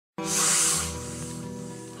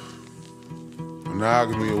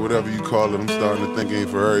monogamy or whatever you call it, I'm starting to think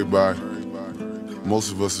ain't for everybody.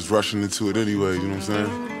 Most of us is rushing into it anyway, you know what I'm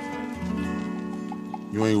saying?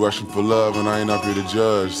 You ain't rushing for love and I ain't up here to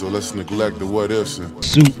judge, so let's neglect the what ifs and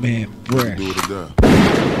SOOTMAN Fresh. Do what it does.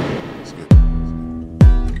 Let's get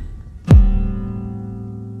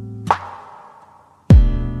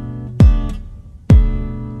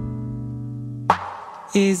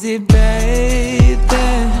Is it bad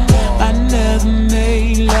that I never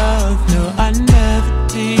made love? No, I never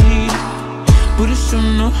did. But I sure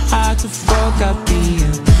know how to fuck. I'll be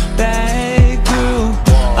a bad girl,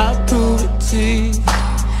 I'll prove it to you.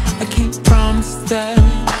 I can't promise that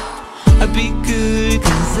I'll be good,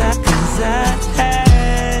 cause I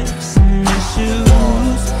have some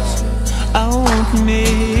issues I won't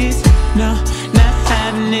miss. No, not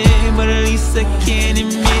having it, but at least I can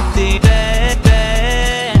admit it.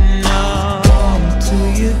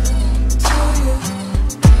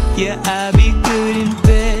 Yeah, I'll be good in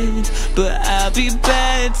bed, but I'll be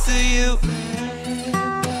bad to you.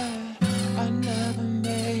 I never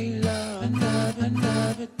made love, I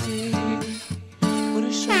never did. But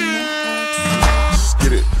I sure know how to. Just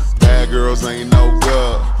get it. Bad girls ain't no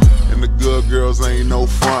good, and the good girls ain't no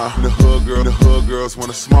fun. The hood girls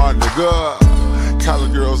want a smart nigga.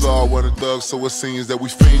 College girls all want a thug, so it seems that we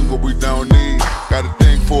fiend what we don't need. Got a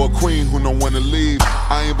thing for a queen who don't wanna leave.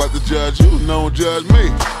 I ain't about to judge you, don't judge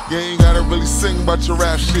me. You ain't gotta really sing about your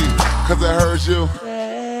rap sheet, cause I heard you.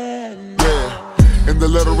 Yeah, in the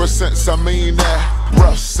literal sense, I mean that.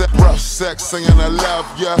 Rough sex, saying I love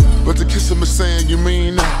ya, but to kiss him is saying you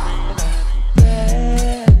mean that.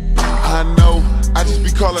 I know, I just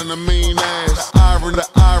be calling a mean ass. The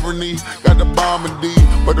irony, got the bomb and D,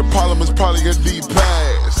 but the problem is probably a D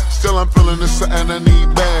pass. Still I'm feeling this something I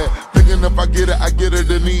need bad. Thinking if I get it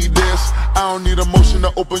and need this. I don't need emotion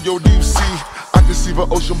to open your deep sea. I can see the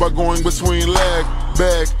ocean by going between leg,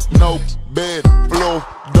 bag, no, bed, floor,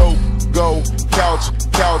 dope, go, couch,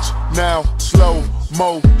 now, slow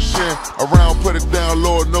motion. Around, put it down,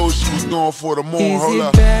 Lord knows she was going for the moon. Hold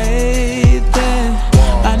up. Is it bad that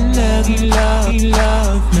I never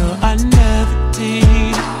love? No, I never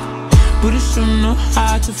did. But I sure know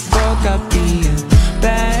how to fuck. I'll be a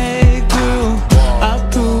bad girl, I'll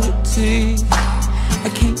prove it to you. I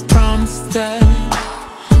can't promise that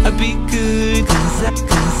I'll be good, cause I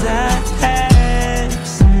have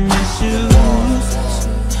some issues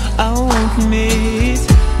I won't miss.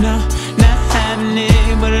 No, not having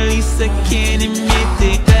it, but at least I can admit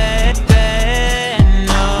it.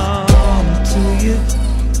 No, to you.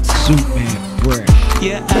 SOOTMAN Fresh.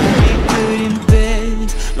 Yeah, I'll be good in bed,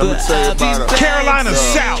 Let me tell you I'll be about her. bad. Carolina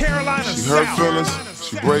South. She hurt feelings,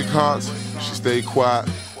 she break hearts, she stay quiet,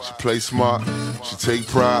 she play smart, she take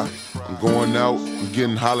pride. I'm going out, I'm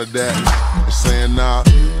getting hollered at, and saying nah.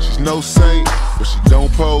 She's no saint, but she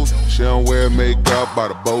don't pose. She don't wear makeup by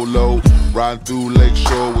the bolo. Riding through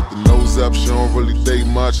Lakeshore with the nose up. She don't really think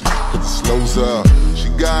much, cause it slows up. She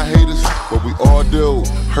got haters, but we all do.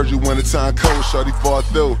 Heard you when the time cold, shawty fought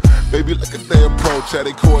through. Baby, look at their approach, how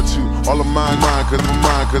they court you. All of mine,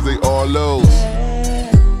 cause they all lows.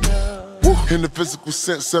 In the physical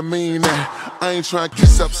sense, I mean that. I ain't trying to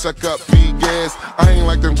kiss up, suck up, pee gas. I ain't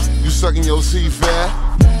like them, you sucking your C-fat.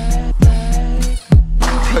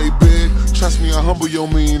 Play big, trust me, I humble your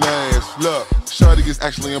mean ass. Look, shawty is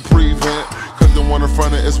actually in prevent, cause the one in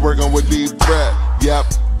front of it's working with deep breath. Yep,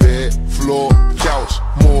 bed, floor, couch,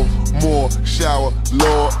 more, shower,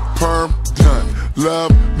 Lord, perm, done.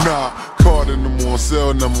 Love, nah, called in the morning,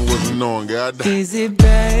 cell number wasn't on, goddamn. Is it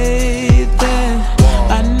bad that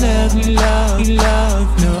I never love?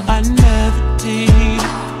 No, I never did.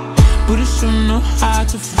 But I sure know how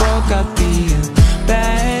to fuck. I'll be a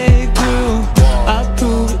bad girl, I'll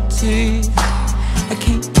prove it to you. I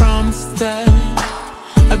can't promise that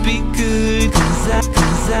I'll be good, cause I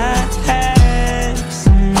have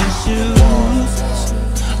some issues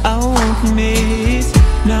I won't miss.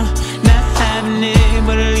 No, not having it,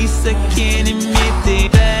 but at least I can admit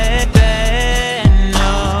it.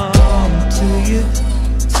 No, to you.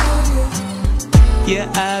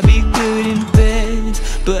 Yeah, I'll be good in bed,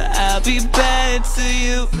 but I'll be bad to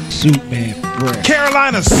you. SOOTMAN Fresh.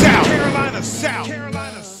 Carolina South.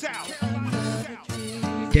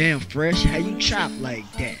 Damn, Fresh, how you chop like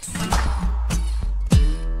that?